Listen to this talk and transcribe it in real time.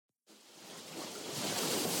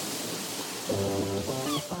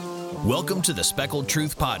Welcome to the Speckled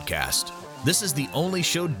Truth Podcast. This is the only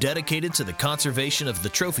show dedicated to the conservation of the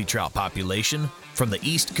trophy trout population from the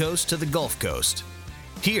East Coast to the Gulf Coast.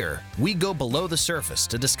 Here, we go below the surface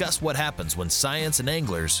to discuss what happens when science and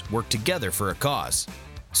anglers work together for a cause.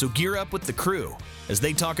 So gear up with the crew as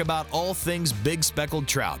they talk about all things big speckled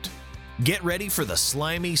trout. Get ready for the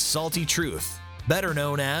slimy, salty truth, better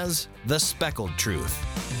known as the Speckled Truth.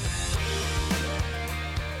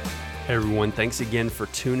 Hey everyone, thanks again for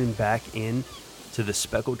tuning back in to the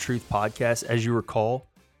Speckled Truth Podcast. As you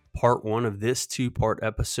recall, part one of this two-part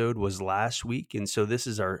episode was last week, and so this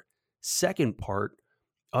is our second part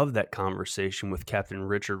of that conversation with Captain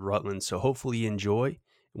Richard Rutland. So hopefully you enjoy,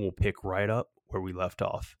 and we'll pick right up where we left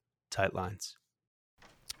off. Tight lines.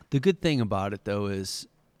 The good thing about it, though, is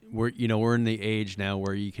we're in the age now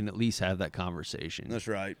where you can at least have that conversation. That's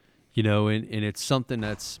right. And it's something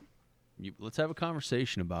that's, let's have a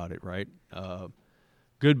conversation about it, right?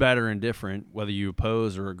 Good, bad, or indifferent, whether you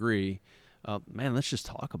oppose or agree. Man, let's just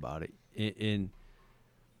talk about it.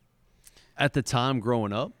 At the time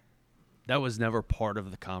growing up, that was never part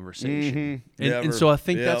of the conversation. Mm-hmm. And so I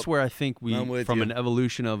think that's where I think we, from you. an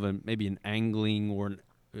evolution of maybe an angling or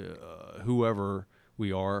whoever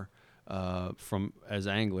we are from as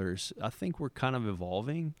anglers, I think we're kind of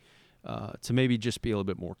evolving to maybe just be a little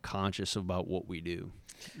bit more conscious about what we do.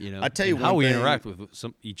 I tell you, how we interact with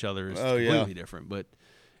each other is completely different. But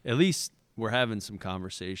at least we're having some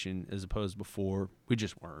conversation as opposed to before we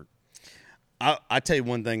just weren't. I tell you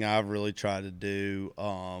one thing I've really tried to do.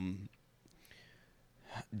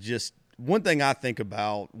 Just one thing I think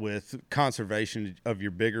about with conservation of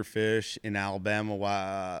your bigger fish in Alabama,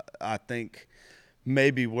 why I think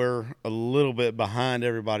maybe we're a little bit behind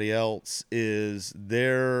everybody else is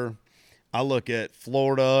there. I look at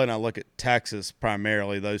Florida and I look at Texas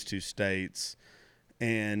primarily, those two states,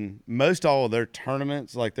 and most all of their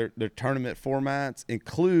tournaments, like their tournament formats,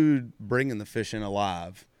 include bringing the fish in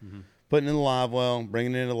alive, putting in a live well,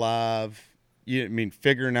 bringing it in alive.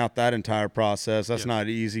 Figuring out that entire process, that's not an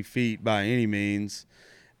easy feat by any means,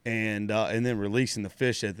 and then releasing the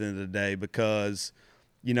fish at the end of the day because,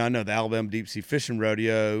 I know the Alabama Deep Sea Fishing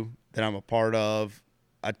Rodeo that I'm a part of.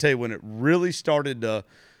 I tell you, when it really started to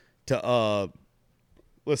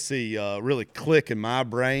really click in my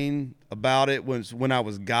brain about it was when I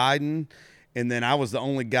was guiding, and then I was the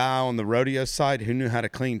only guy on the rodeo site who knew how to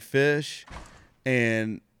clean fish,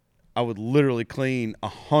 and I would literally clean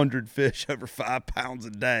 100 fish over 5 pounds a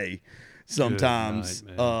day sometimes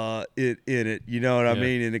in it. You know what I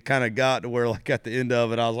mean? And it kind of got to where, like, at the end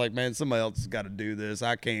of it, I was like, man, somebody else has got to do this.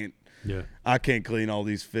 I can't clean all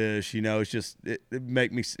these fish. It's just it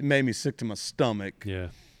made me sick to my stomach. Yeah.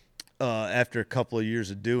 After a couple of years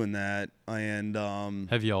of doing that, and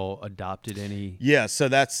have y'all adopted any? Yeah, so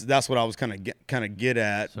that's what I was kind of get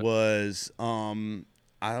at was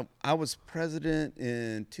I was president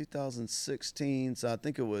in 2016, so I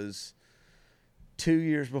think it was 2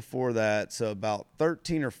 years before that. So about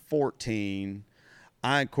 13 or 14,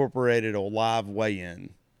 I incorporated a live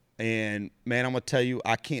weigh-in, and man, I'm gonna tell you,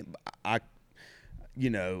 a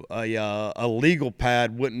legal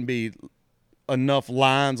pad wouldn't be enough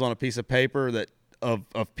lines on a piece of paper that of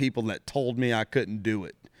people that told me I couldn't do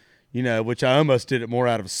it, which I almost did it more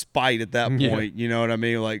out of spite at that point. You know what I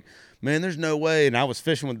mean? Like, man, there's no way. And I was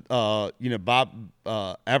fishing with, Bob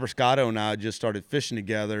Aberscotto and I just started fishing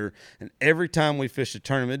together. And every time we fished a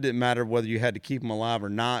tournament, it didn't matter whether you had to keep them alive or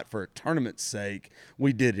not for a tournament's sake.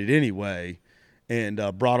 We did it anyway, and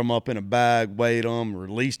brought them up in a bag, weighed them,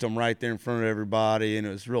 released them right there in front of everybody. And it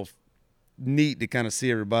was real neat to kind of see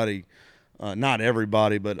everybody, not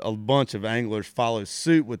everybody, but a bunch of anglers follow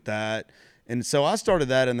suit with that. And so I started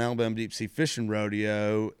that in the Alabama Deep Sea Fishing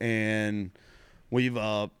Rodeo, and we've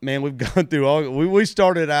gone through all. We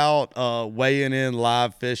started out weighing in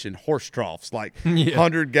live fish in horse troughs, like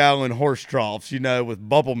 100-gallon horse troughs, with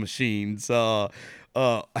bubble machines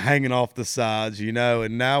hanging off the sides,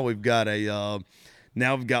 And now we've got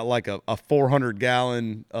like a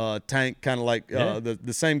 400-gallon tank, kind of like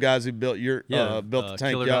the same guys who built built the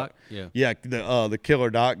tank. Killer Doc? The Killer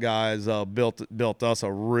Doc guys built us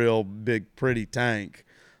a real big, pretty tank.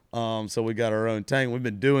 So we got our own tank. We've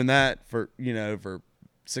been doing that for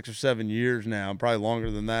 6 or 7 years now, probably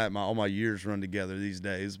longer than that. All my years run together these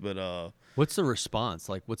days. But what's the response?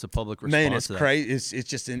 Like, what's the public response? Man, it's crazy. It's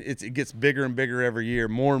just it gets bigger and bigger every year.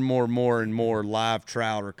 More and more live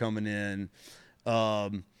trout are coming in.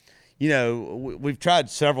 We've tried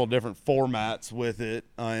several different formats with it,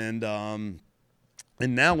 and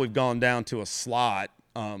now we've gone down to a slot,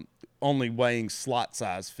 only weighing slot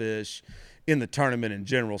size fish in the tournament in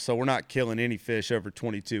general. So we're not killing any fish over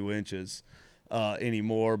 22 inches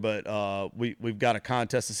anymore. But we've got a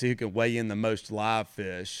contest to see who can weigh in the most live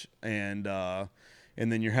fish, and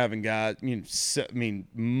then you're having guys,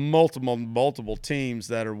 multiple teams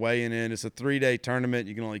that are weighing in. It's a 3-day tournament.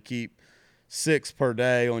 You can only keep 6 per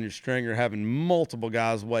day on your stringer, having multiple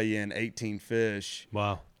guys weigh in 18 fish.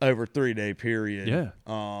 Wow. Over a 3-day period. Yeah.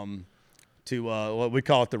 To what we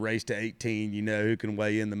call it the race to 18, who can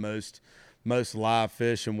weigh in the most live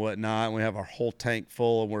fish and whatnot. And we have our whole tank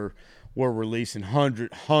full, and we're releasing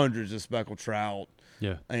hundreds of speckled trout.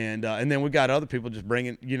 Yeah. And then we got other people just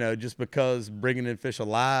bringing, just because bringing in fish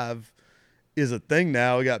alive is a thing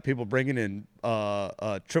now. We got people bringing in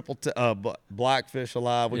blackfish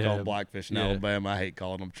alive. We call them blackfish in Alabama. I hate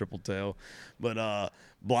calling them triple tail, but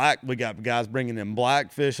we got guys bringing in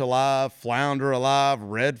blackfish alive, flounder alive,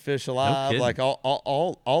 redfish alive. No like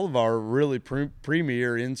all of our really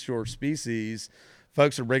premier inshore species,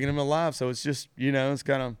 folks are bringing them alive. So it's just it's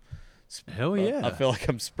kind of hell yeah. I feel like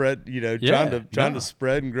I'm trying to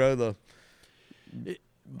spread and grow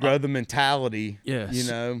the mentality.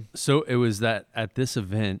 Yes. So it was that at this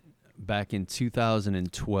event back in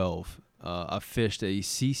 2012, I fished a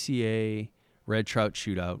CCA red trout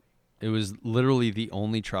shootout. It was literally the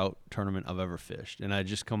only trout tournament I've ever fished, and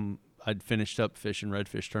I'd finished up fishing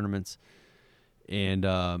redfish tournaments, and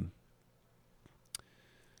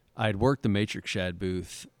I'd worked the Matrix Shad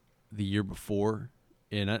booth the year before.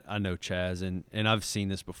 And I know Chaz, and I've seen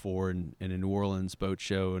this before in a New Orleans boat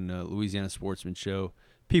show and a Louisiana Sportsman show.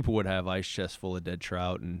 People would have ice chests full of dead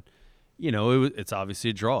trout, and it's obviously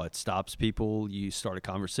a draw. It stops people. You start a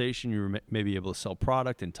conversation. You're maybe able to sell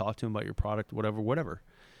product and talk to them about your product, whatever.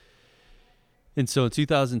 And so in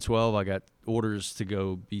 2012, I got orders to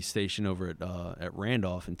go be stationed over at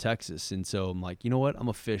Randolph in Texas. And so I'm like, you know what? I'm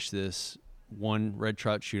gonna fish this one red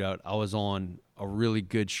trout shootout. I was on a really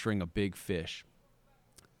good string of big fish.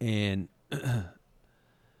 And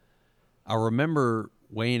I remember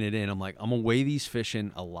weighing it in. I'm like, I'm going to weigh these fish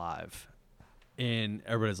in alive. And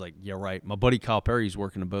everybody's like, yeah, right. My buddy Kyle Perry's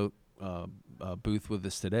working a booth with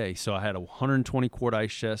us today. So I had a 120-quart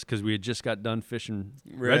ice chest because we had just got done fishing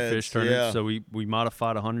redfish tournament. Yeah. So we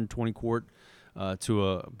modified a 120-quart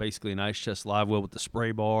to basically an ice chest live well with the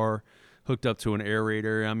spray bar, hooked up to an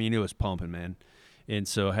aerator. I mean, it was pumping, man. And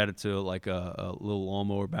so I had it to like a little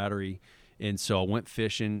lawnmower battery. And so I went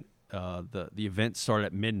fishing. The event started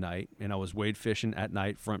at midnight, and I was wade fishing at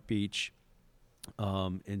night, Front Beach.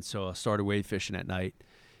 And so I started wade fishing at night,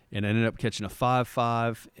 and I ended up catching a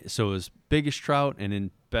 5.5. So it was biggest trout, and then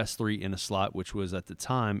best 3 in a slot, which was at the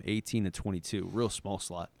time 18 to 22, real small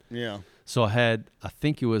slot. Yeah. So I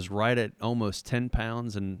think it was right at almost 10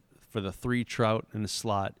 pounds, and for the 3 trout in the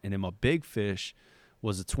slot, and then my big fish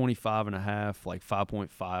was a 25.5, like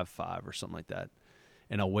 5.55 or something like that.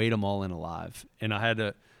 And I weighed them all in alive. And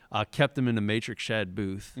I kept them in the Matrix Shad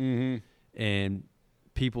booth. Mm-hmm. And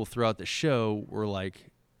people throughout the show were like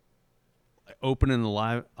opening the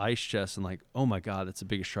live ice chest and like, oh my God, that's the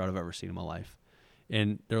biggest trout I've ever seen in my life.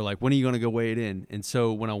 And they're like, when are you going to go weigh it in? And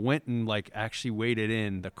so when I went and like actually weighed it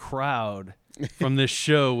in, the crowd from this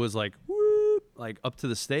show was like, whoop, like up to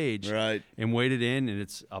the stage. Right. And weighed it in,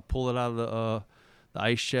 and I pull it out of the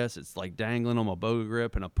ice chest. It's like dangling on my boga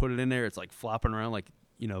grip, and I put it in there. It's like flopping around like,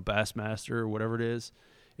 Bassmaster or whatever it is.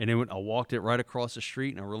 And then I walked it right across the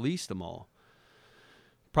street, and I released them all.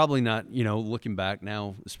 Probably not, looking back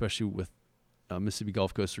now, especially with Mississippi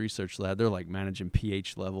Gulf Coast Research Lab, they're like managing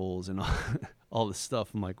pH levels and all this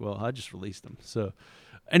stuff. I'm like, well, I just released them. So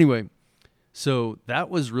anyway,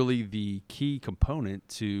 that was really the key component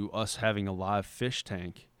to us having a live fish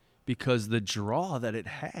tank, because the draw that it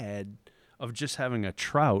had of just having a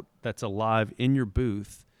trout that's alive in your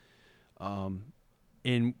booth,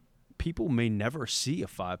 and people may never see a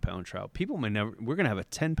 5-pound trout. We're going to have a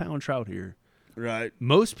 10-pound trout here. Right.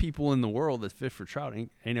 Most people in the world that fish for trout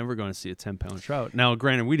ain't never going to see a 10-pound trout. Now,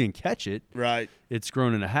 granted, we didn't catch it. Right. It's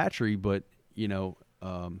grown in a hatchery, but, the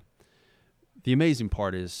amazing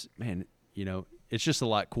part is, man, it's just a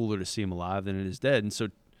lot cooler to see them alive than it is dead. And so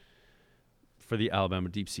for the Alabama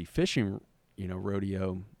Deep Sea Fishing,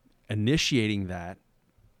 rodeo, initiating that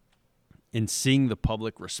and seeing the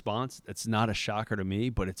public response, that's not a shocker to me,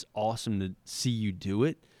 but it's awesome to see you do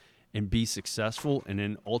it and be successful and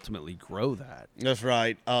then ultimately grow that. That's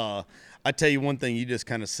right. I tell you one thing you just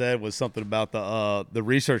kind of said was something about the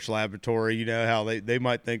research laboratory. How they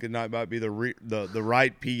might think it might be the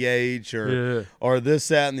right pH or this,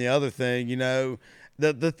 that, and the other thing.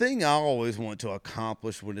 The thing I always want to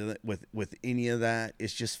accomplish with any of that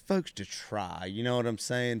is just folks to try. You know what I'm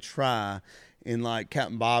saying? Try. And like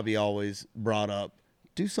Captain Bobby always brought up,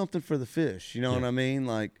 do something for the fish. You know Yeah. what I mean?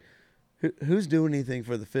 Like, who's doing anything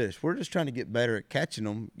for the fish? We're just trying to get better at catching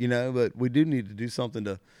them, you know, but we do need to do something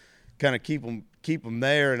to kind of keep them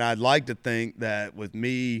there. And I'd like to think that with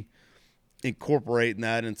me incorporating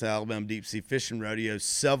that into Alabama Deep Sea Fishing Rodeo,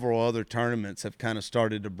 several other tournaments have kind of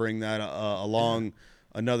started to bring that along.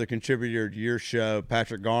 Another contributor to your show,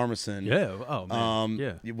 Patrick Garmison. Yeah. Oh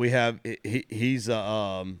man. We have he's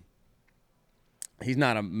not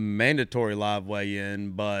a mandatory live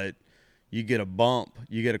weigh-in, but you get a bump.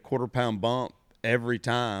 You get a quarter-pound bump every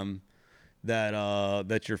time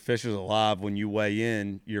that your fish is alive. When you weigh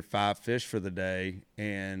in your 5 fish for the day.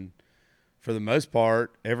 And for the most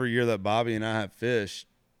part, every year that Bobby and I have fished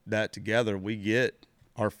that together, we get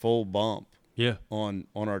our full bump. Yeah. On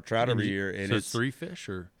our trout every year. And so it's 3 fish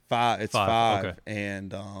or 5? It's 5. Okay.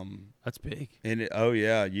 And that's big. And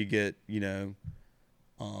you get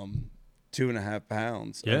 2.5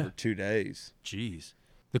 pounds over 2 days. Jeez.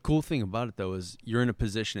 The cool thing about it though is you're in a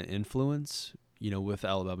position of influence, with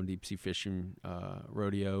Alabama Deep Sea Fishing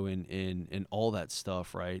Rodeo and all that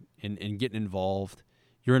stuff, right? And getting involved,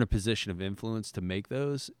 you're in a position of influence to make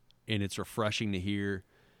those, and it's refreshing to hear.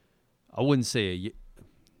 I wouldn't say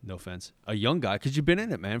no offense, a young guy, because you've been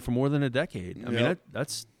in it, man, for more than a decade. I mean,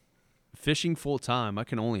 that's fishing full time. I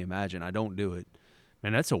can only imagine. I don't do it.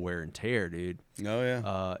 Man, that's a wear and tear, dude. Oh,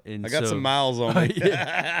 yeah. And I got some miles on me.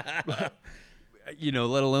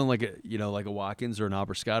 Let alone like a Watkins or an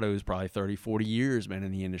Abrascato who's probably 30, 40 years, man,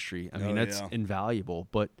 in the industry. I mean, that's invaluable.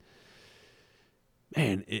 But,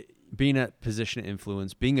 man, being at position of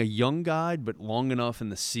influence, being a young guide but long enough in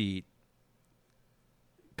the seat,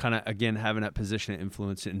 kind of, again, having that position of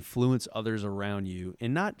influence others around you,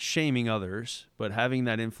 and not shaming others, but having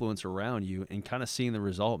that influence around you and kind of seeing the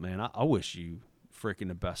result, man. I wish you freaking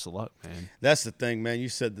the best of luck, man. That's the thing, man. You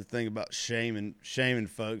said the thing about shaming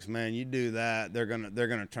folks, man. You do that, they're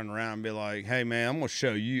gonna turn around and be like, "Hey, man, I'm gonna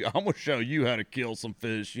show you how to kill some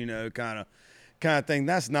fish," kind of thing.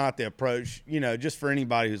 That's not the approach. Just for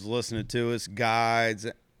anybody who's listening to us, guides,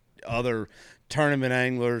 other tournament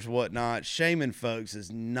anglers, whatnot, shaming folks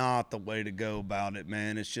is not the way to go about it,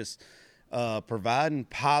 man. It's just providing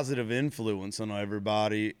positive influence on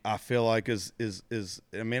everybody. I feel like is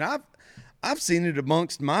I mean, I've seen it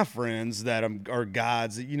amongst my friends that are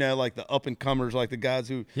guides, like the up and comers, like the guys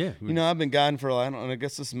who, I've been guiding for, I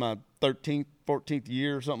guess this is my 13th, 14th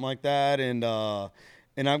year or something like that. And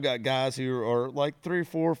I've got guys who are like 3 or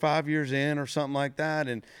 4 or 5 years in or something like that.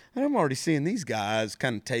 And I'm already seeing these guys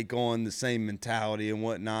kind of take on the same mentality and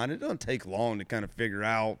whatnot. It doesn't take long to kind of figure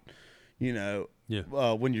out,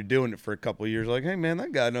 when you're doing it for a couple of years, like, hey, man,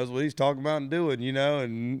 that guy knows what he's talking about and doing,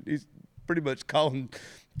 and he's pretty much calling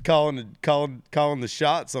the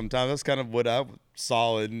shot sometimes. That's kind of what I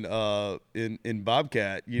saw in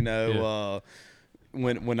Bobcat,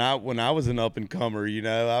 when I was an up and comer,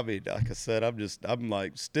 I mean, like I said, I'm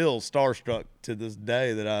like still starstruck to this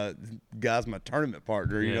day that guy's my tournament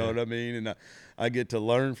partner, you know what I mean? And I get to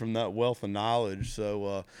learn from that wealth of knowledge.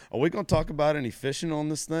 So are we going to talk about any fishing on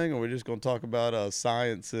this thing, or are we just going to talk about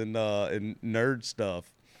science and nerd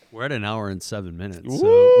stuff? We're at 1 hour and 7 minutes. Woo,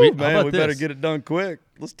 so we better get it done quick.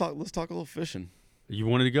 Let's talk a little fishing. You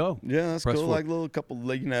wanted to go? Yeah, that's Press cool. forward. Like a little couple, You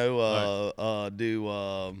want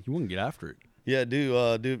to get after it? Yeah, do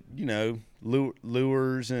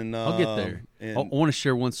lures and. I'll get there. I want to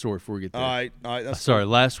share one story before we get there. All right. That's sorry,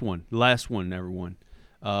 cool. last one, everyone.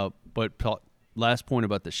 But last point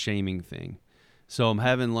about the shaming thing. So I'm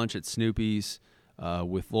having lunch at Snoopy's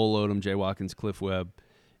with Lowell Odom, Jay Watkins, Cliff Webb,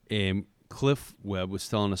 and Cliff Webb was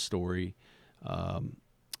telling a story, and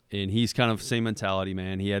he's kind of same mentality,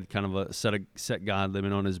 man. He had kind of a set guide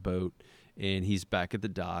limit on his boat, and he's back at the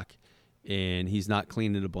dock, and he's not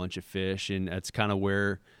cleaning a bunch of fish, and that's kind of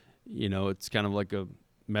where, it's kind of like a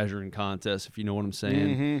measuring contest, if you know what I'm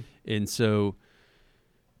saying. Mm-hmm. And so,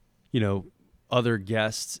 other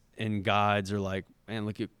guests and guides are like, man,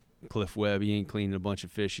 look at Cliff Webb, he ain't cleaning a bunch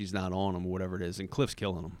of fish, he's not on them, or whatever it is, and Cliff's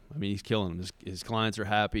killing them. I mean, he's killing them. His clients are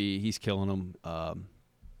happy, he's killing them.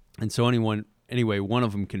 And so anyway, one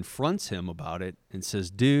of them confronts him about it and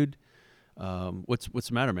says, dude, what's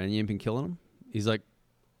the matter, man? You ain't been killing them? He's like,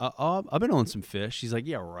 I've been on some fish. He's like,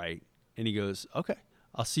 yeah, right. And he goes, okay,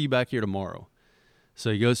 I'll see you back here tomorrow.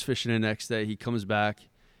 So he goes fishing the next day. He comes back,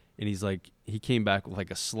 and he's like, he came back with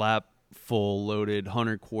like a slap full loaded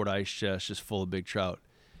 100-quart ice chest just full of big trout.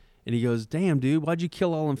 And he goes, damn, dude, why'd you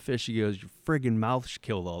kill all them fish? He goes, your friggin' mouth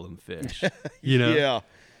killed all them fish. Yeah.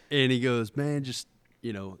 And he goes, man, just,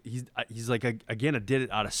 he's like, again, I did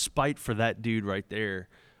it out of spite for that dude right there.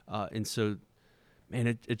 And so, man,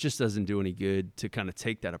 it just doesn't do any good to kind of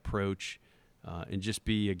take that approach and just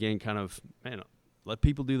be, again, kind of, man, let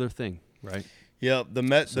people do their thing, right? Yep.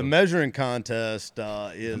 The measuring contest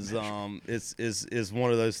is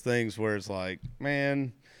one of those things where it's like,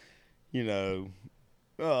 man,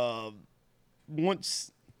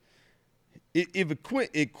 once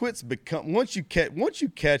it quits once you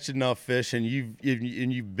catch enough fish and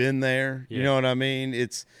you've been there, you know what I mean?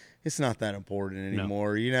 It's not that important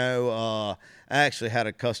anymore. No. I actually had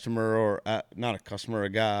a customer, not a customer, a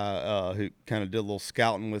guy who kind of did a little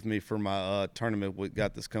scouting with me for my tournament. We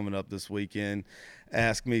got this coming up this weekend.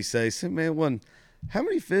 Asked me, say, man, how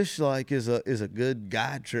many fish is a good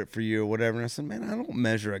guide trip for you or whatever? And I said, man, I don't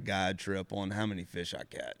measure a guide trip on how many fish I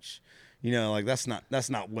catch. That's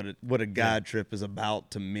not what a guide trip is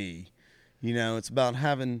about to me. It's about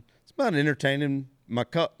entertaining my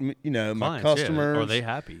customers. Yeah. Are they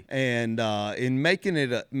happy? And in making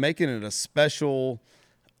it a special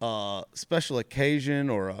occasion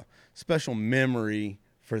or a special memory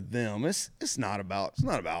for them. It's not about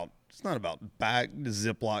Ziploc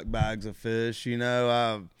bags of fish.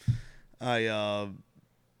 That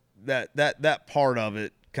part of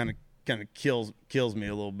it kind of kills me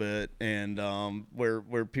a little bit, and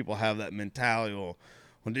where people have that mentality, well,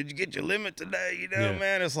 did you get your limit today?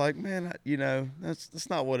 Man, it's like, man, that's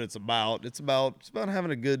not what it's about. It's about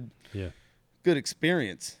having a good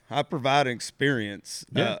experience. I provide an experience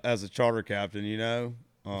as a charter captain.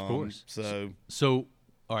 Of course. So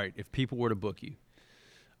all right, if people were to book you,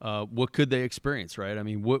 what could they experience, right? I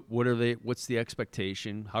mean, what's the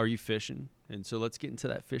expectation? How are you fishing? And so let's get into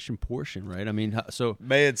that fishing portion, right? I mean,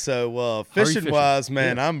 fishing wise,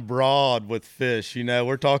 man, I'm broad with fish.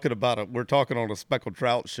 We're talking on a speckled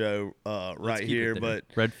trout show right here, but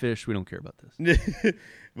redfish, we don't care about this.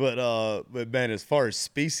 but man, as far as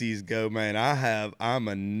species go, man, I'm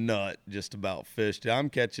a nut just about fish. I'm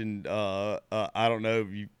catching I don't know if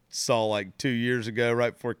you saw, like 2 years ago,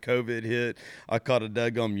 right before COVID hit, I caught a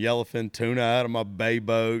daggum yellowfin tuna out of my bay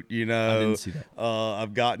boat. I didn't see that.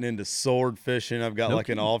 I've gotten into sword fishing. I've got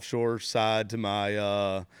an offshore side to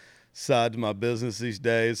my business these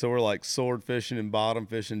days. So we're like sword fishing and bottom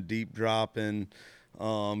fishing, deep dropping,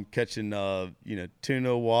 catching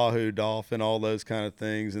tuna, wahoo, dolphin, all those kind of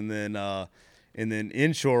things. And then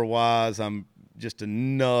inshore wise, I'm just a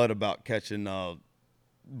nut about catching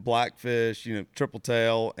blackfish, triple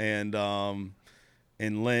tail, and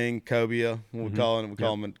ling, cobia. We call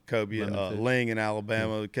them cobia, ling in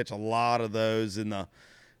Alabama. We catch a lot of those in the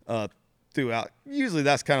throughout. Usually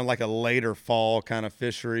that's kind of like a later fall kind of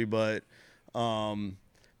fishery, but I'm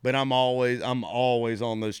always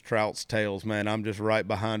on those trout's tails, man. I'm just right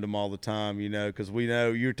behind them all the time, because we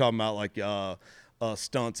know you're talking about like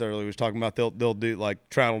stunts earlier. We was talking about they'll do, like,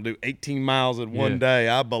 trout will do 18 miles in one day.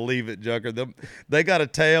 I believe it, Jucker. They got a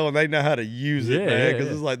tail and they know how to use it, man.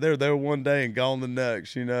 Because it's like they're there one day and gone the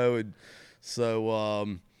next, And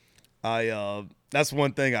so that's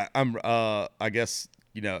one thing I guess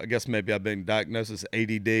maybe I've been diagnosed as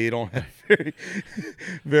ADD. I don't have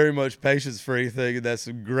very much patience for anything. That's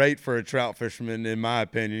great for a trout fisherman, in my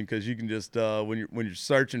opinion, because you can just when you're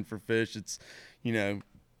searching for fish, it's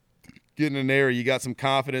getting in there, you got some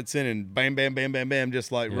confidence in, and bam, bam, bam, bam, bam,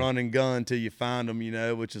 just like run and gun till you find them,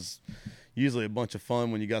 which is usually a bunch of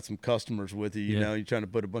fun when you got some customers with you, you're trying to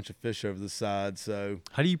put a bunch of fish over the side. So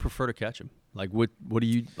how do you prefer to catch them? Like, what do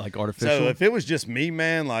you like, artificial? So if it was just me,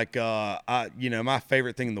 man, like, my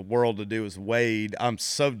favorite thing in the world to do is wade. I'm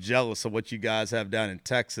so jealous of what you guys have down in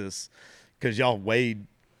Texas, because y'all wade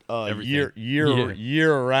year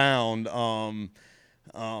round.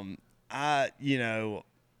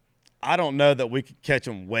 I don't know that we could catch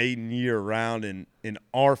them wading year round in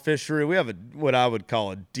our fishery. We have what I would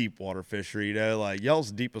call a deep water fishery. Like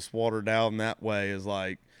y'all's deepest water down that way is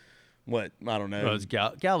like, what, I don't know.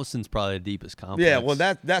 Well, Galveston's probably the deepest complex. Yeah, well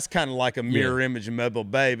that's kind of like a mirror image of Mobile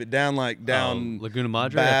Bay, but down Laguna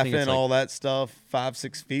Madre, Baffin, all that stuff,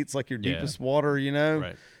 5-6 feet's like your deepest water.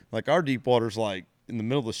 Right. Like our deep water's like in the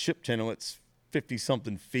middle of the ship channel. It's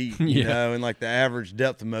 50-something feet, and like the average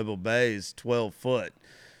depth of Mobile Bay is 12 foot.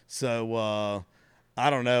 So I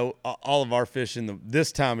don't know. All of our fish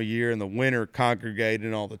this time of year in the winter congregate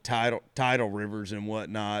in all the tidal rivers and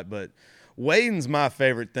whatnot. But wading's my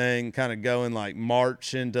favorite thing. Kind of going like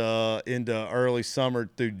March into early summer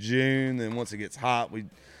through June. Then once it gets hot, we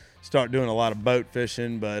start doing a lot of boat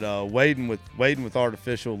fishing. But wading with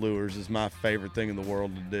artificial lures is my favorite thing in the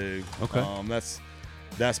world to do. Okay,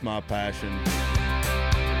 that's my passion.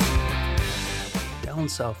 Down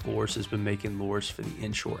South Lures has been making lures for the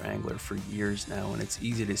inshore angler for years now, and it's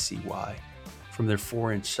easy to see why. From their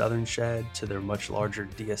 4-inch Southern Shad to their much larger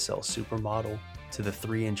DSL Supermodel, to the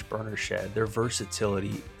 3-inch burner shed, their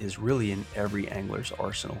versatility is really in every angler's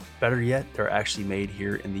arsenal. Better yet, they're actually made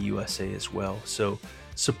here in the USA as well. So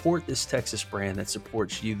support this Texas brand that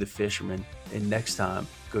supports you, the fisherman. And next time,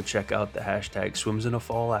 go check out the hashtag Swims in a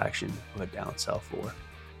Fall action on a Down South lure.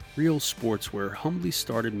 Real Sportswear humbly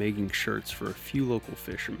started making shirts for a few local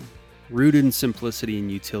fishermen. Rooted in simplicity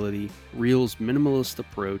and utility, Real's minimalist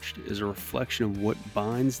approach is a reflection of what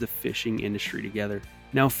binds the fishing industry together.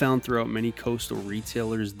 Now found throughout many coastal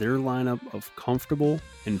retailers, their lineup of comfortable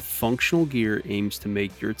and functional gear aims to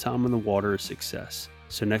make your time on the water a success.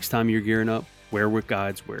 So next time you're gearing up, wear what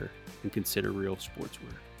guides wear and consider Real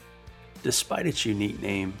Sportswear. Despite its unique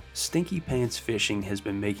name, Stinky Pants Fishing has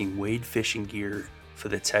been making wade fishing gear for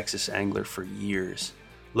the Texas angler for years.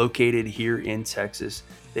 Located here in Texas,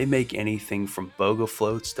 they make anything from boga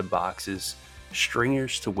floats to boxes,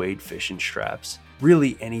 stringers to wade fishing straps,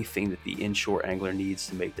 really anything that the inshore angler needs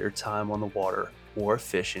to make their time on the water more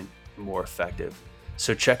efficient and more effective.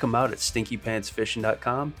 So check them out at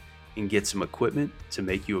stinkypantsfishing.com and get some equipment to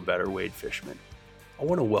make you a better wade fisherman. I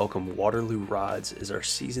want to welcome Waterloo Rods as our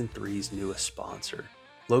Season 3's newest sponsor.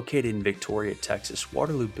 Located in Victoria, Texas,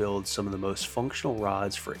 Waterloo builds some of the most functional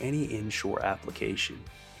rods for any inshore application.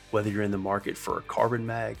 Whether you're in the market for a carbon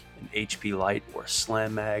mag, an HP Light, or a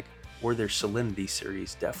slam mag, or their Salinity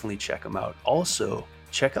series, definitely check them out. Also,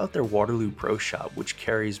 check out their Waterloo Pro Shop, which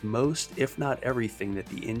carries most, if not everything, that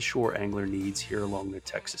the inshore angler needs here along the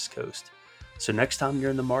Texas coast. So next time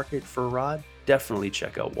you're in the market for a rod, definitely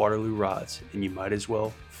check out Waterloo Rods, and you might as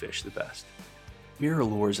well fish the best.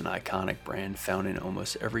 MirrOlure is an iconic brand found in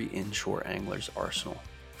almost every inshore angler's arsenal.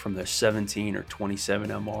 From their 17 or 27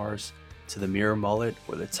 MRs, to the Mirror Mullet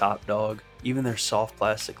or the Top Dog, even their soft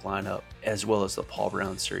plastic lineup, as well as the Paul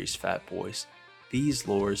Brown Series Fat Boys. These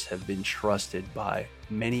lures have been trusted by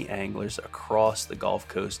many anglers across the Gulf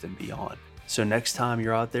Coast and beyond. So next time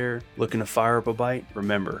you're out there looking to fire up a bite,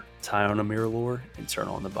 remember, tie on a MirrOlure and turn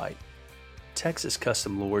on the bite. Texas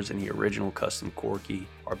Custom Lures and the original Custom Corky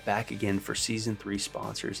are back again for Season 3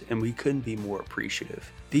 sponsors, and we couldn't be more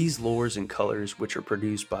appreciative. These lures and colors, which are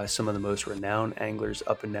produced by some of the most renowned anglers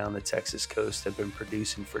up and down the Texas coast, have been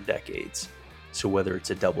producing for decades. So whether it's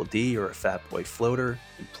a Double D or a Fat Boy floater,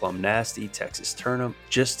 and Plum Nasty, Texas Turnip,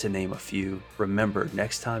 just to name a few, remember,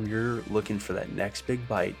 next time you're looking for that next big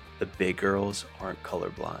bite, the big girls aren't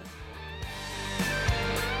colorblind.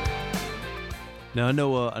 Now I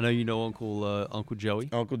know you know Uncle Joey.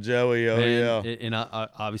 Uncle Joey, oh Man, yeah. And I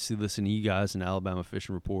obviously listen to you guys in Alabama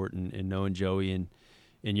Fishing Report and knowing Joey and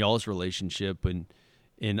y'all's relationship and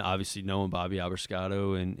obviously knowing Bobby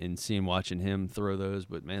Alberscato and watching him throw those,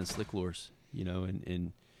 but man, slick lures,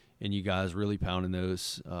 and you guys really pounding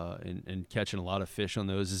those and catching a lot of fish on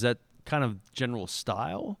those. Is that kind of general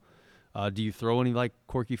style? Do you throw any like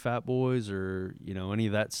Corky Fat Boys or any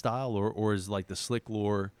of that style, or is like the slick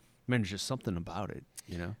lure? Man, there's just something about it,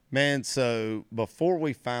 Man, so before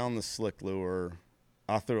we found the slick lure,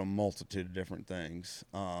 I threw a multitude of different things.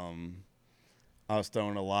 I was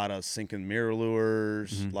throwing a lot of sinking mirror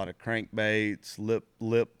lures, a lot of crankbaits,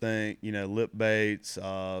 lip baits,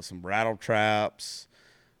 some rattle traps,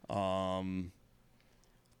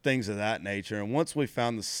 things of that nature. And once we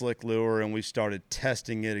found the slick lure and we started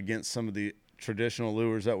testing it against some of the traditional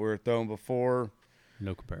lures that we were throwing before,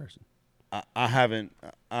 no comparison. I haven't.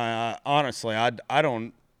 I honestly, I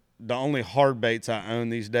don't. The only hard baits I own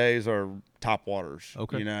these days are top waters.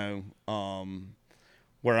 Okay.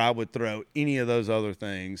 Where I would throw any of those other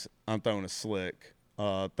things, I'm throwing a slick.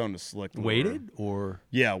 Lure. Weighted or?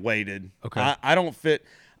 Yeah, weighted. Okay. I don't fit.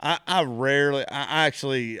 I rarely. I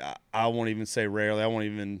won't even say rarely. I won't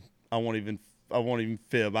even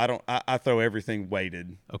fib. I throw everything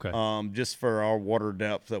weighted. Okay. Just for our water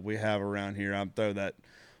depth that we have around here, I'm throw that.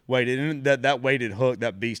 Weighted, and that weighted hook,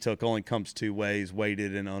 that beast hook, only comes two ways: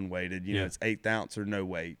 weighted and unweighted. It's 1/8 ounce or no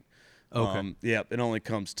weight. Okay. It only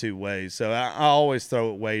comes two ways. So I always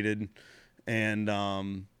throw it weighted, and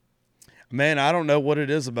man, I don't know what it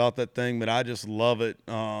is about that thing, but I just love it.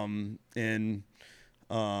 And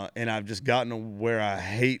I've just gotten to where I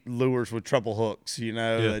hate lures with treble hooks.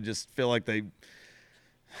 I just feel like they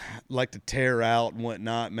like to tear out and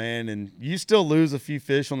whatnot, man. And you still lose a few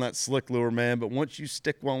fish on that slick lure, man. But once you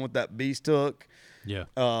stick one with that beast hook,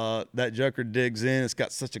 that joker digs in. It's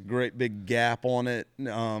got such a great big gap on it.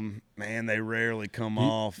 Man, they rarely come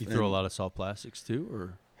off. You throw a lot of soft plastics too,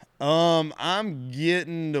 or? I'm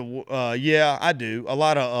getting to, I do a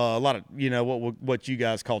lot of what you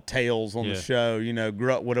guys call tails on the show.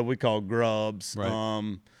 What do we call grubs?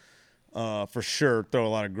 Right. For sure, throw a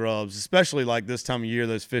lot of grubs, especially like this time of year.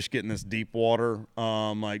 Those fish get in this deep water.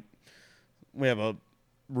 Like we have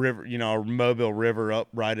river, our Mobile River up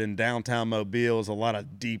right in downtown Mobile is a lot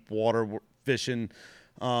of deep water fishing.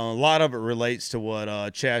 A lot of it relates to what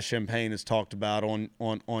Chaz Champagne has talked about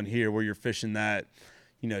on here, where you're fishing that,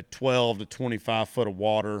 12 to 25 foot of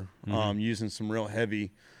water, using some real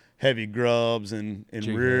heavy grubs and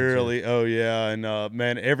really,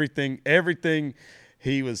 man, everything.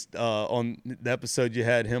 He was on the episode you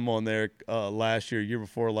had him on there last year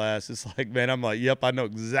before last. It's like, man, I'm like, yep, I know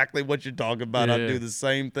exactly what you're talking about. I do the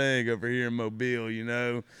same thing over here in Mobile,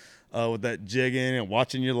 with that jigging and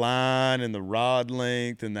watching your line and the rod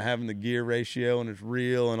length and having the gear ratio and its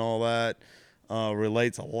reel and all that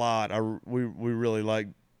relates a lot. We really like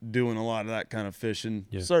doing a lot of that kind of fishing.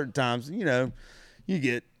 Yeah. Certain times, you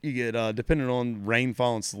get depending on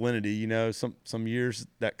rainfall and salinity, some years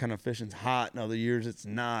that kind of fishing's hot and other years it's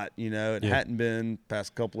not, it hadn't been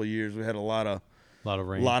past couple of years. We had a lot of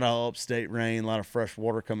rain, a lot of upstate rain, a lot of fresh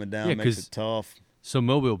water coming down, makes it tough. So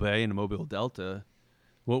Mobile Bay and the Mobile Delta,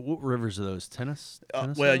 what rivers are those?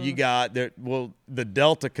 Well, you got there. Well, the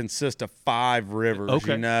Delta consists of 5 rivers,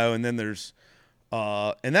 and then there's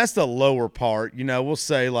and that's the lower part. We'll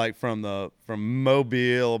say like from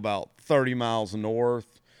Mobile about 30 miles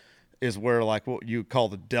north is where like what you call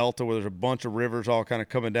the Delta, where there's a bunch of rivers all kind of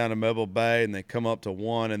coming down to Mobile Bay, and they come up to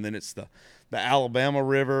one, and then it's the Alabama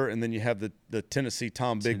River, and then you have the Tennessee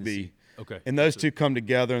Tom Bigby. Okay. And those two come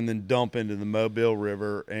together and then dump into the Mobile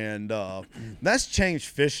River, and that's changed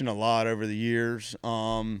fishing a lot over the years.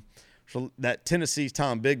 So that Tennessee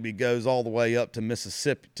Tom Bigby goes all the way up to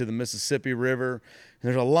the Mississippi River. And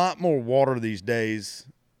there's a lot more water these days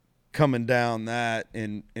coming down that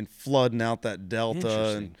and flooding out that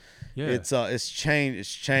Delta, and it's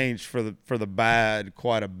changed for the bad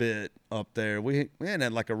quite a bit up there. We hadn't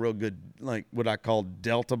had like a real good, like what I call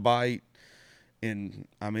Delta bite, and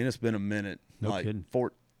I mean it's been a minute. No kidding.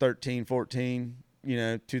 2013,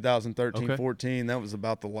 14. That was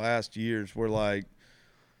about the last years where like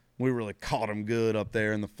we really caught them good up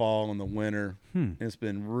there in the fall and the winter. It's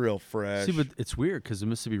been real fresh. See, but it's weird because the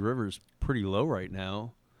Mississippi River is pretty low right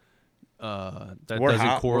now. That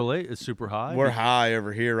doesn't correlate. It's super high. We're high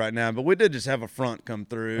over here right now, but we did just have a front come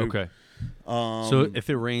through. Okay. So if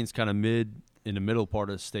it rains kind of in the middle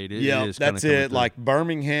part of the state, it is that's it. Through. Like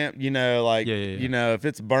Birmingham, if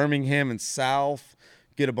it's Birmingham and south,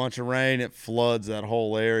 get a bunch of rain, it floods that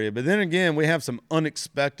whole area. But then again, we have some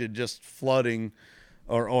unexpected just flooding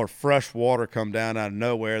or fresh water come down out of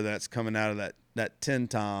nowhere that's coming out of that Tin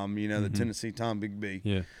Tom, the Tennessee Tom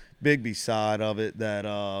Bigby. Bigby side of it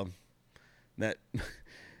that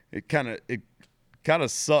it kind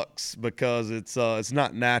of sucks because it's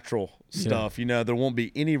not natural stuff. There won't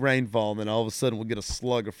be any rainfall, and then all of a sudden we'll get a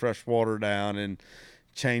slug of fresh water down and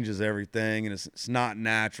changes everything, and it's not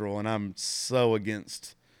natural. And I'm so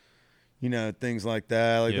against things like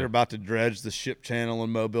that. Like they're about to dredge the ship channel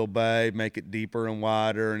in Mobile Bay, make it deeper and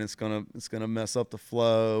wider, and it's gonna mess up the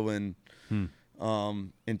flow and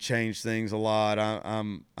change things a lot.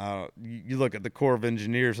 You look at the Corps of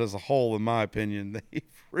Engineers as a whole, in my opinion,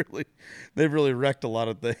 they've really wrecked a lot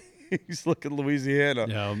of things. Look at Louisiana.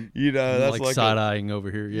 Yeah, that's like side-eyeing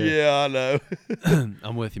over here. Yeah, I know.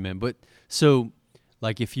 I'm with you, man. But so,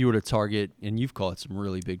 like, if you were to target, and you've caught some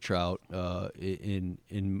really big trout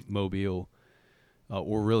in Mobile,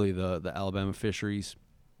 or really the Alabama fisheries,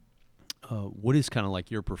 what is kind of like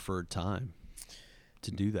your preferred time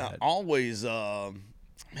to do that?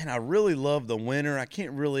 I really love the winter. I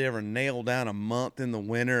can't really ever nail down a month in the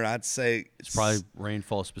winter. I'd say it's probably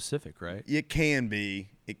rainfall specific, right? It can be.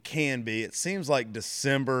 It seems like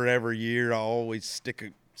December every year I always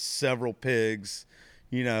stick several pigs,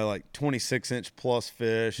 like 26-inch plus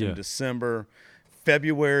fish in December.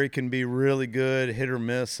 February can be really good, hit or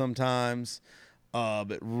miss sometimes.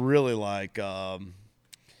 But really like that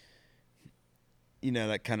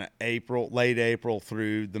kind of late April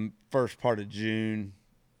through the first part of June,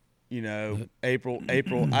 April,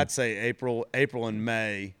 I'd say April and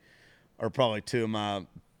May are probably two of my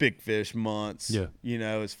big fish months,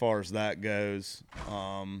 as far as that goes.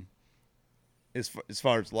 As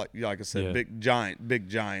far as like I said, big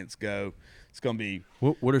giants go, it's going to be.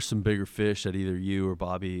 What are some bigger fish that either you or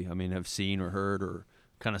Bobby, have seen or heard, or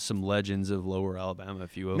kind of some legends of lower Alabama,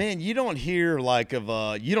 if you will? Man, you don't hear like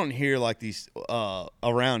these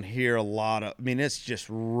around here a lot of. It's just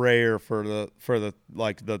rare for the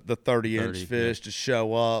 30-inch fish to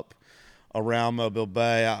show up around Mobile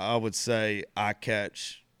Bay. I would say I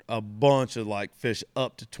catch a bunch of like fish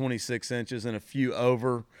up to 26 inches and a few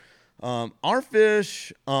over. Our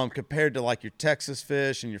fish, compared to like your Texas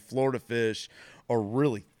fish and your Florida fish, are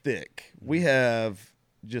really thick. We have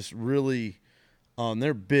just really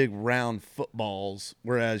They're big round footballs.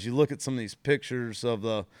 Whereas you look at some of these pictures of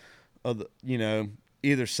the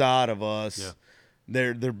either side of us. Yeah.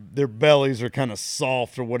 Their bellies are kind of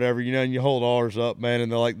soft or whatever, and you hold ours up, man, and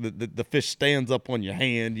they're like the fish stands up on your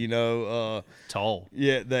hand, Tall.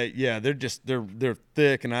 Yeah, they're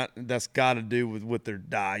thick, and that's got to do with their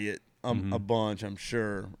diet a bunch, I'm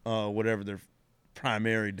sure. Whatever their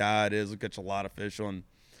primary diet is, we catch a lot of fish on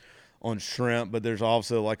shrimp, but there's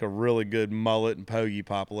also like a really good mullet and pogie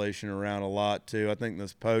population around a lot too. I think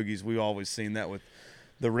those pogies, we've always seen that with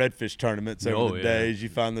the redfish tournaments over the days. You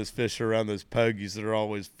find those fish around those pogies that are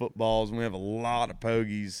always footballs, and we have a lot of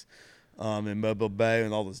pogies in Mobile Bay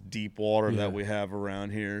and all this deep water that we have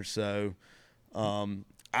around here. So I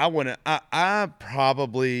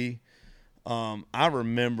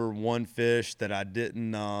remember one fish that I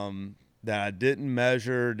didn't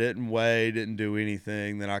measure, didn't weigh, didn't do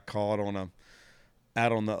anything, that I caught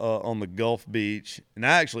out on the Gulf Beach, and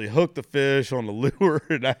I actually hooked the fish on the lure,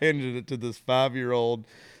 and I handed it to this 5-year-old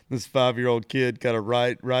kid, kind of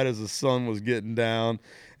right as the sun was getting down,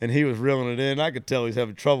 and he was reeling it in. I could tell he's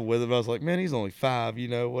having trouble with it, but I was like, man, he's only 5,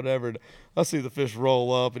 whatever. And I see the fish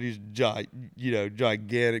roll up, and he's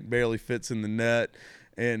gigantic, barely fits in the net,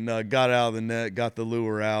 and got out of the net, got the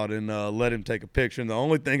lure out, and let him take a picture. And the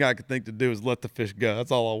only thing I could think to do was let the fish go.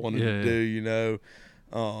 That's all I wanted to do,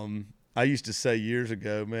 I used to say years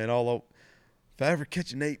ago, man, if I ever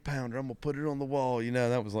catch an 8-pounder, I'm going to put it on the wall.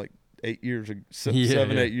 That was like 8 years ago,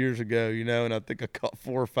 8 years ago, and I think I caught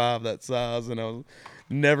 4 or 5 that size, and I was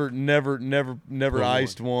never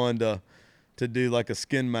iced one to do like a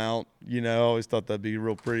skin mount. I always thought that'd be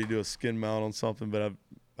real pretty to do a skin mount on something, but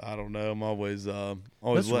I don't know. I'm always letting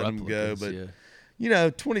them go. But,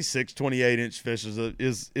 26, 28-inch fish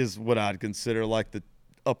is what I'd consider like the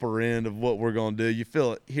upper end of what we're going to do. You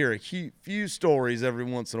hear a few stories every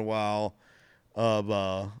once in a while of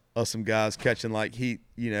some guys catching like Heath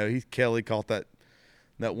Kelly caught that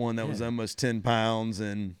one that was almost 10 pounds,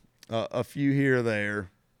 and a few here or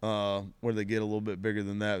there where they get a little bit bigger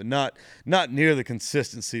than that, but not near the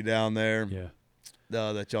consistency down there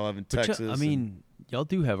that y'all have in Texas. Y'all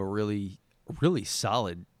do have a really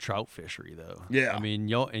solid trout fishery, though. Yeah.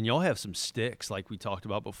 Y'all have some sticks, like we talked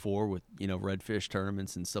about before, with redfish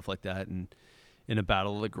tournaments and stuff like that, and in a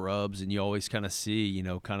Battle of the Grubs, and you always kind of see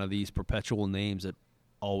kind of these perpetual names that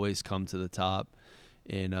always come to the top,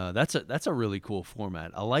 and that's a really cool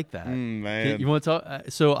format. I like that. Man, you want to talk?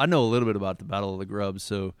 So I know a little bit about the Battle of the Grubs.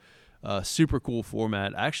 So super cool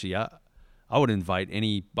format. Actually, I would invite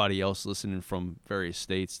anybody else listening from various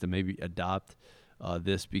states to maybe adopt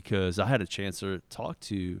this, because I had a chance to talk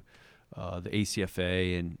to the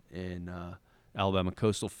ACFA and Alabama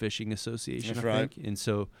Coastal Fishing Association, That's I think. right. And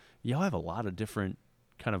so y'all have a lot of different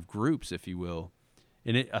kind of groups, if you will.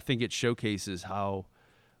 And I think it showcases how,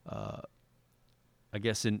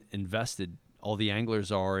 invested all the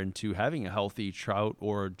anglers are into having a healthy trout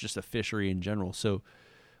or just a fishery in general. So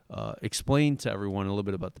explain to everyone a little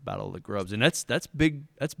bit about the Battle of the Grubs. And that's big.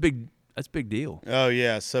 That's big deal. Oh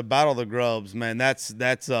yeah, so Battle of the Grubs, man. That's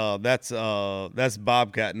Bobcat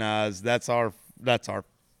and I's. That's our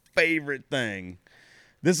favorite thing.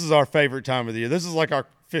 This is our favorite time of the year. This is like our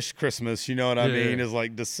fish Christmas. You know what I mean? It's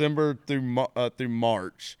like December through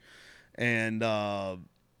March, and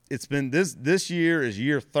it's been this year is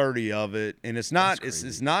year 30 of it, and it's not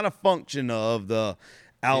a function of the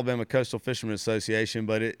Alabama Coastal Fishermen Association,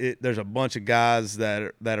 but there's a bunch of guys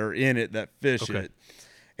that are in it that fish it.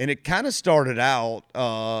 And it kind of started out,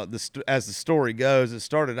 as the story goes, it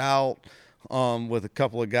started out with a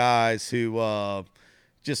couple of guys who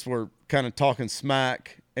just were kind of talking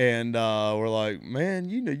smack, and were like, man,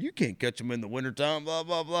 you can't catch them in the wintertime, blah,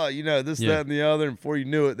 blah, blah, that, and the other. And before you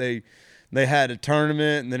knew it, they had a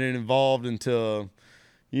tournament, and then it evolved into,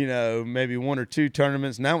 maybe 1 or 2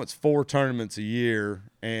 tournaments. Now it's 4 tournaments a year,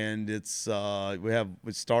 and it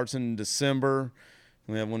starts in December.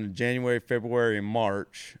 We have one in January, February, and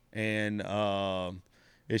March, and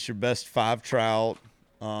it's your best 5 trout.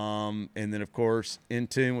 And then, of course, in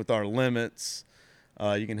tune with our limits,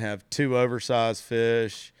 you can have 2 oversized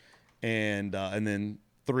fish and then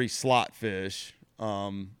 3 slot fish.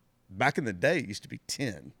 Back in the day, it used to be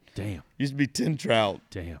 10. Damn. Used to be 10 trout.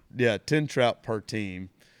 Damn. Yeah, 10 trout per team.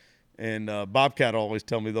 And Bobcat always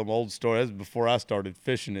tell me them old stories. That was before I started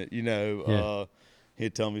fishing it,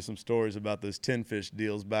 He'd tell me some stories about those 10 fish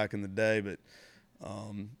deals back in the day, but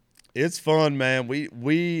it's fun, man.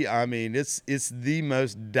 It's the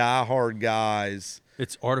most diehard guys.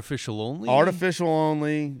 It's artificial only. Artificial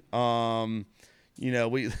only.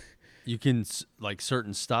 You can like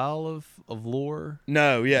certain style of lure.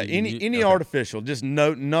 No, yeah, any okay. artificial, just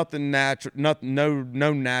nothing natural,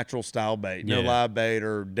 no natural style bait, no Yeah. live bait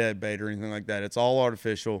or dead bait or anything like that. It's all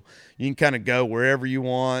artificial. You can kind of go wherever you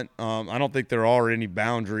want. I don't think there are any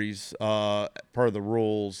boundaries per the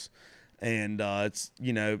rules, and it's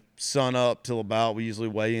sun up till about, we usually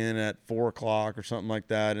weigh in at 4 o'clock or something like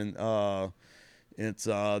that, and it's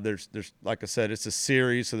there's like I said, it's a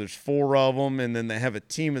series, so there's 4 of them, and then they have a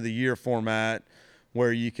team of the year format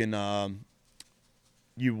where you can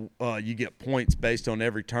you get points based on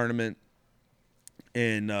every tournament,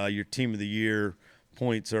 and your team of the year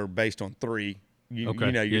points are based on 3. Your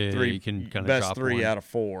 3 you can kinda best drop 3 one. out of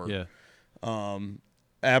 4. Yeah.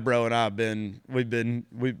 Abro and I have we've been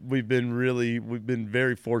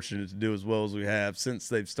very fortunate to do as well as we have since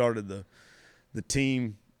they've started the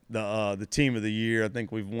team. The team of the year, I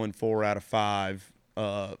think we've won 4 out of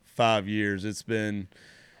 5 years.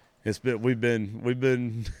 We've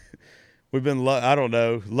been I don't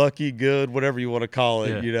know, lucky, good, whatever you want to call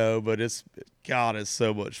it, but it's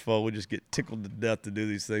so much fun. We just get tickled to death to do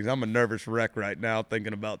these things. I'm a nervous wreck right now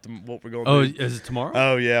thinking about what we're going to do. Oh, is it tomorrow?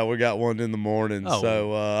 Oh yeah, we got one in the morning. Oh.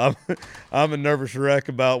 So I'm a nervous wreck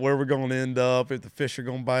about where we're going to end up, if the fish are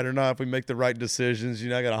going to bite or not, if we make the right decisions.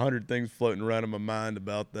 I got 100 things floating around in my mind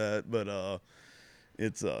about that, but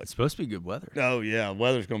it's supposed to be good weather. Oh yeah,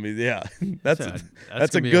 weather's going to be that's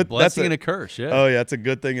a be good a blessing and a curse. Yeah. Oh yeah, it's a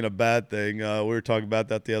good thing and a bad thing. We were talking about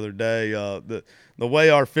that the other day. The way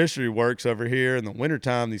our fishery works over here in the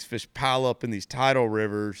wintertime, these fish pile up in these tidal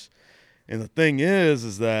rivers. And the thing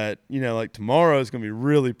is that, like tomorrow is going to be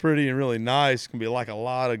really pretty and really nice. It's going to be like a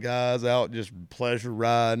lot of guys out just pleasure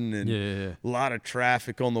riding and a lot of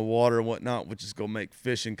traffic on the water and whatnot, which is going to make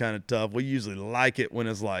fishing kind of tough. We usually like it when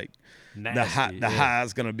it's like nasty, the high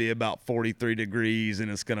is going to be about 43 degrees and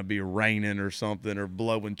it's going to be raining or something, or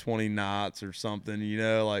blowing 20 knots or something.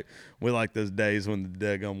 Like we like those days when the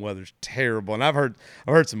daggum weather's terrible. And I've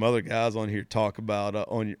heard some other guys on here talk about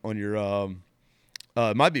on your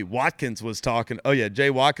it might be Watkins was talking. Oh yeah, Jay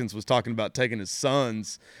Watkins was talking about taking his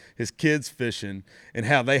kids fishing, and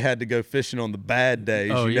how they had to go fishing on the bad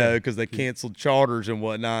days, because they canceled charters and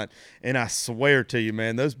whatnot. And I swear to you,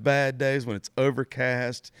 man, those bad days when it's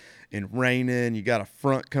overcast and raining, you got a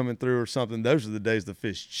front coming through or something, those are the days the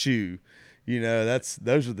fish chew. Those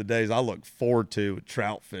are the days I look forward to with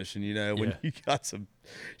trout fishing, when you got some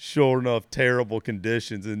sure enough terrible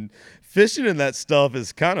conditions. And fishing in that stuff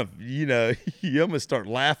is kind of, you almost start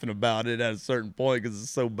laughing about it at a certain point because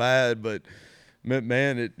it's so bad. But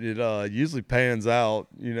man, it usually pans out,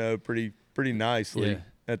 pretty nicely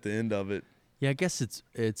at the end of it. Yeah, I guess it's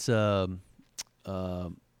the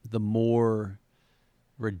more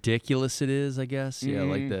ridiculous it is, I guess. Yeah,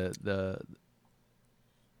 like the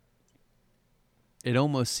it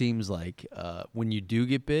almost seems like when you do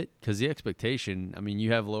get bit, because the expectation,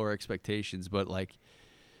 you have lower expectations, but like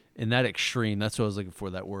in that extreme, that's what I was looking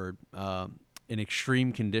for, that word, in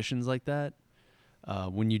extreme conditions like that,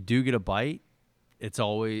 when you do get a bite, it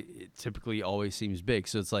typically always seems big.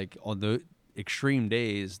 So it's like on the extreme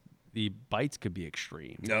days, the bites could be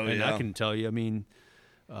extreme. Oh, and I can tell you,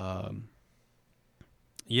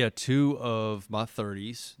 2 of my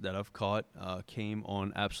 30s that I've caught came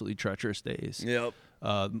on absolutely treacherous days. Yep.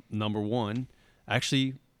 Number 1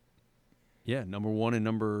 and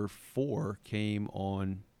number 4 came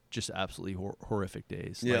on just absolutely horrific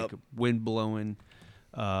days. Yep. Like wind blowing,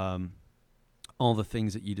 all the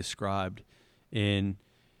things that you described. And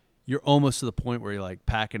you're almost to the point where you're like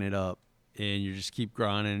packing it up and you just keep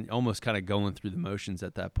grinding, almost kind of going through the motions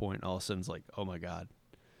at that point. All of a sudden it's like, oh my God,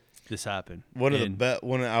 this happened.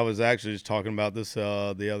 I was actually just talking about this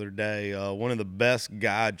the other day. One of the best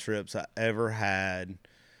guide trips I ever had,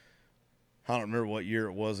 I don't remember what year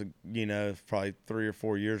it was, probably 3 or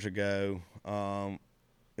 4 years ago.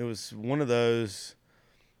 It was one of those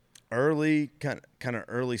early kind of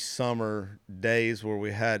early summer days where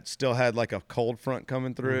we still had like a cold front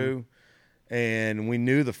coming through, and we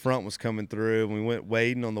knew the front was coming through, and we went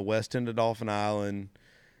wading on the west end of Dolphin Island.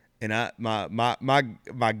 And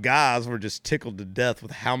my guys were just tickled to death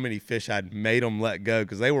with how many fish I'd made them let go,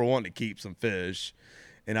 because they were wanting to keep some fish,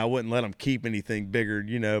 and I wouldn't let them keep anything bigger,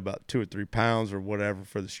 about 2 or 3 pounds or whatever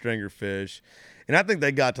for the stringer fish. And I think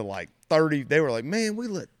they got to like 30. They were like, man, we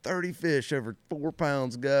let 30 fish over 4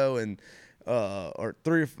 pounds go, and or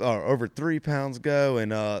over 3 pounds go,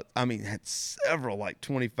 and had several like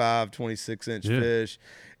 25, 26-inch fish.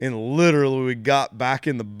 And literally, we got back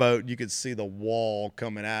in the boat. You could see the wall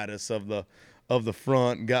coming at us of the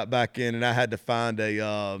front, and got back in. And I had to find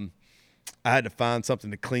a I had to find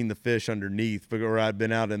something to clean the fish underneath where I'd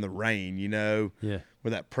been out in the rain,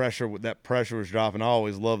 where that pressure was dropping. I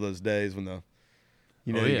always love those days when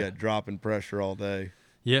you got dropping pressure all day.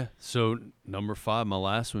 Yeah. So number 5, my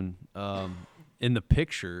last one, in the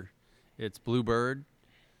picture, it's bluebird,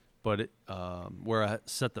 but where I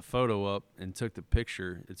set the photo up and took the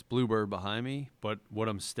picture, it's bluebird behind me. But what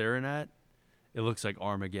I'm staring at, it looks like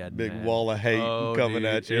Armageddon. Big man. wall of hate coming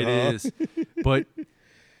at you. It is. But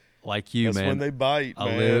like you, that's man. when they bite, I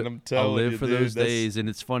man. I'm telling you, I live for dude, those days, and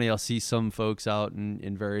it's funny. I'll see some folks out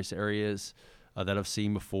in various areas that I've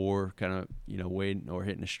seen before, kind of waiting or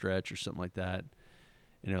hitting a stretch or something like that,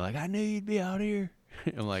 and they're like, "I knew you'd be out here."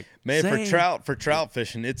 I'm like, man, same. for trout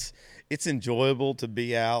fishing, it's enjoyable to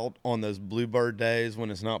be out on those bluebird days when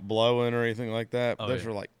it's not blowing or anything like that. Those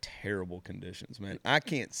are like terrible conditions, man. I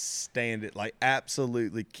can't stand it. Like,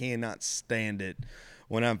 absolutely cannot stand it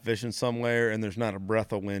when I'm fishing somewhere and there's not a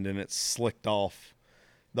breath of wind and it's slicked off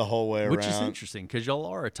the whole way around. Which is interesting because y'all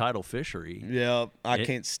are a tidal fishery. Yeah, I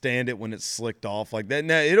can't stand it when it's slicked off like that.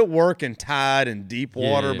 Now, it'll work in tide and deep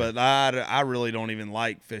water, but I really don't even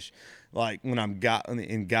like fish. Like when I'm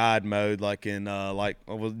in guide mode, like in I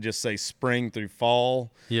will just say spring through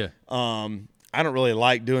fall. Yeah. I don't really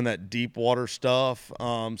like doing that deep water stuff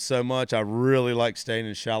so much. I really like staying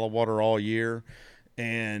in shallow water all year.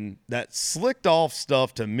 And that slicked off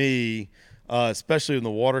stuff to me, especially when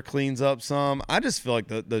the water cleans up some, I just feel like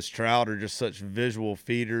those trout are just such visual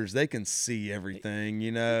feeders. They can see everything,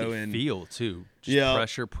 and feel too. Just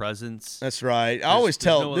pressure, presence. That's right. I always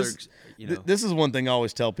tell this is one thing I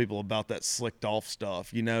always tell people about that slicked off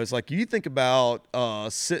stuff. It's like you think about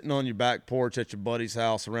sitting on your back porch at your buddy's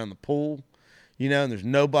house around the pool, and there's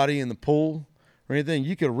nobody in the pool or anything.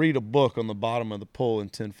 You could read a book on the bottom of the pool in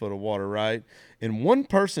 10 foot of water, right? And one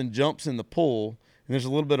person jumps in the pool and there's a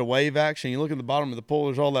little bit of wave action. You look at the bottom of the pool,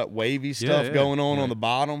 there's all that wavy stuff going on the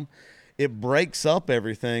bottom. It breaks up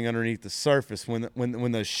everything underneath the surface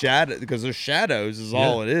when those shadows, because there's shadows is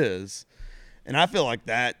all it is. And I feel like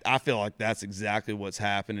that's exactly what's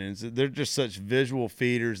happening. They're just such visual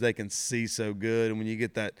feeders. They can see so good. And when you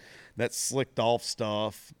get that slicked off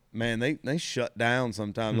stuff, man, they shut down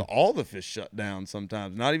sometimes. All the fish shut down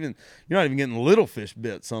sometimes. You're not even getting little fish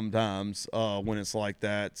bit sometimes when it's like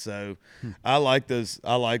that. So I like those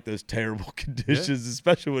terrible conditions,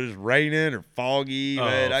 especially when it's raining or foggy.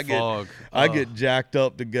 Man, I get jacked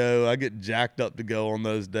up to go. On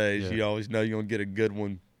those days. You always know you're gonna get a good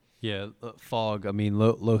one. Yeah, fog. I mean,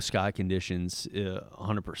 low sky conditions,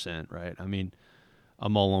 100%. Right. I mean,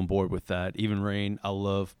 I'm all on board with that. Even rain, I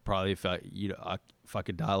love. Probably if I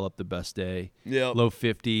could dial up the best day, low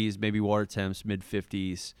 50s, maybe water temps mid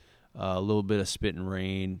 50s, a little bit of spit and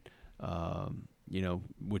rain,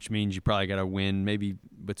 which means you probably got a wind maybe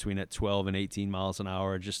between at 12 and 18 miles an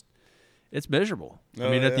hour. Just it's miserable.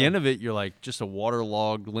 I mean, at the end of it, you're like just a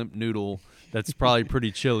waterlogged limp noodle. That's probably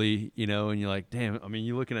pretty chilly, and you're like, damn. I mean,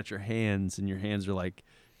 you're looking at your hands, and your hands are like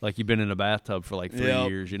you've been in a bathtub for like 3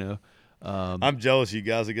 years, I'm jealous of you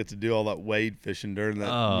guys that get to do all that wade fishing during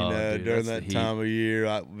that, during that time of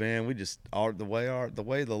year. We just are the way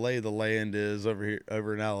the lay of the land is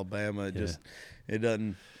over in Alabama. It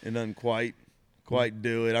doesn't quite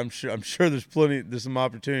do it. I'm sure there's some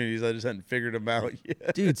opportunities. I just hadn't figured them out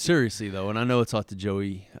yet. Dude, seriously though, and I know it's off to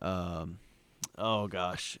Joey.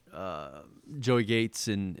 Joey Gates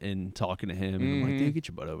and talking to him, and I'm like, dude, get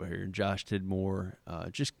your butt over here. And Josh Tidmore,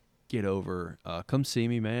 just get over, come see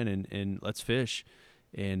me, man, and let's fish.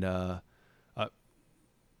 And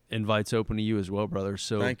invites open to you as well, brother.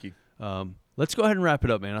 So thank you. Let's go ahead and wrap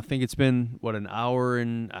it up, man. I think it's been an hour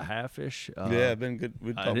and a half-ish. Been good.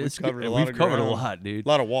 We've covered a lot, dude. A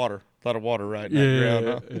lot of water right now.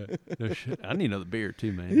 Yeah. No shit. I need another beer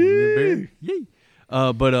too, man. You need a beer? Yay.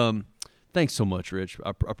 Thanks so much, Rich.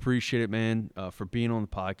 I appreciate it, man, for being on the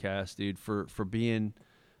podcast, dude, for being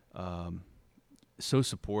so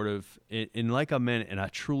supportive. And like I meant it, and I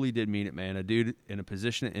truly did mean it, man. A dude in a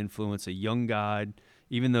position of influence, a young guide,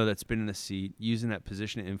 even though that's been in the seat, using that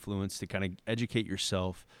position of influence to kind of educate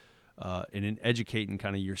yourself and in educating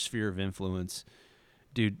kind of your sphere of influence.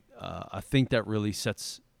 Dude, I think that really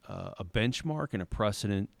sets a benchmark and a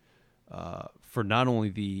precedent for not only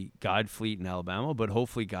the guide fleet in Alabama, but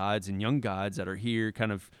hopefully guides and young guides that are here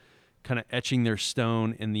kind of etching their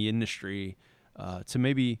stone in the industry to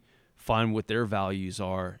maybe find what their values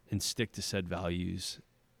are and stick to said values.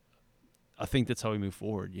 I think that's how we move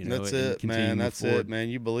forward. That's it, man. That's it, man.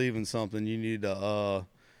 You believe in something, you need to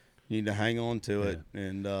hang on to it.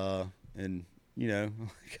 And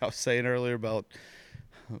like I was saying earlier about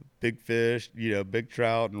big fish, big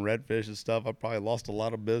trout and redfish and stuff. I probably lost a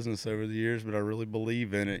lot of business over the years, but I really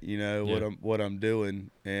believe in it. What I'm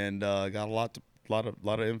doing, and got a lot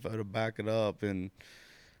of info to back it up, and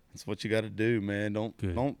that's what you got to do, man. Don't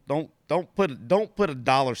put a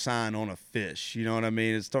dollar sign on a fish. You know what I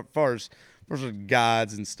mean? As far as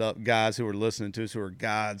guides and stuff, guys who are listening to us who are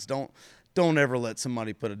guides, don't ever let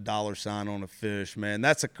somebody put a dollar sign on a fish, man.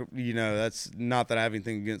 That's not that I have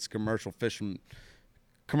anything against commercial fishing,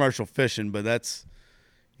 but that's,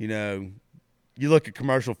 you look at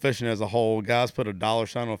commercial fishing as a whole. Guys put a dollar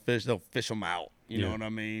sign on a fish, they'll fish them out. You know what I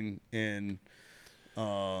mean? And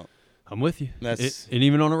I'm with you. And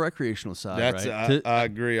even on a recreational side, right? I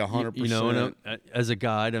agree 100%. And as a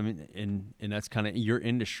guide, I mean, and that's kind of your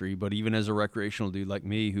industry. But even as a recreational dude like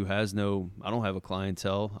me, who has I don't have a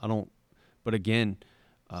clientele. But again,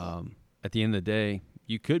 at the end of the day,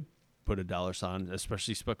 you could put a dollar sign,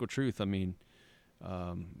 especially Speckled Truth. I mean,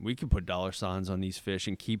 we could put dollar signs on these fish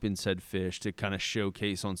and keep in said fish to kind of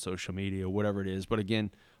showcase on social media, whatever it is. But again,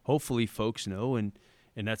 hopefully folks know, and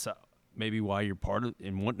that's maybe why you're part of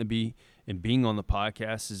and wanting to be and being on the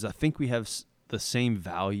podcast is I think we have the same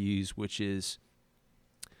values, which is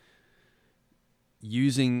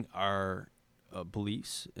using our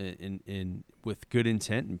beliefs in with good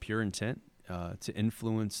intent and pure intent to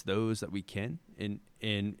influence those that we can.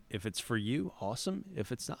 And if it's for you, awesome.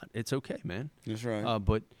 If it's not, it's okay, man. That's right.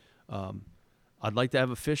 But I'd like to have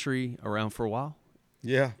a fishery around for a while.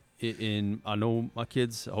 Yeah. And I know my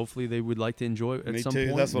kids, hopefully they would like to enjoy it at some point.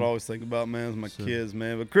 Me too. That's what I always think about, man, is my kids,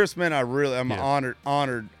 man. But Chris, man, I'm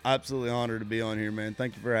honored, absolutely honored to be on here, man.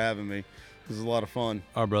 Thank you for having me. This is a lot of fun.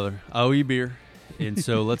 All right, brother. I owe you beer. And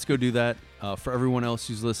so let's go do that. For everyone else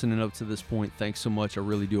who's listening up to this point, thanks so much. I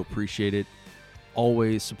really do appreciate it.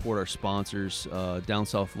 Always support our sponsors, Down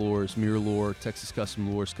South Lures, Mirror Lure, Texas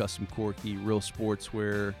Custom Lures, Custom Corky, Real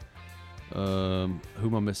Sportswear, who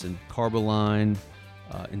am I missing? Carboline,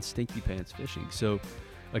 and Stinky Pants Fishing. So,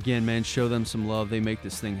 again, man, show them some love. They make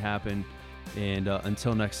this thing happen. And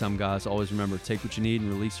until next time, guys, always remember, take what you need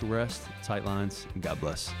and release the rest. Tight lines, and God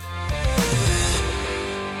bless.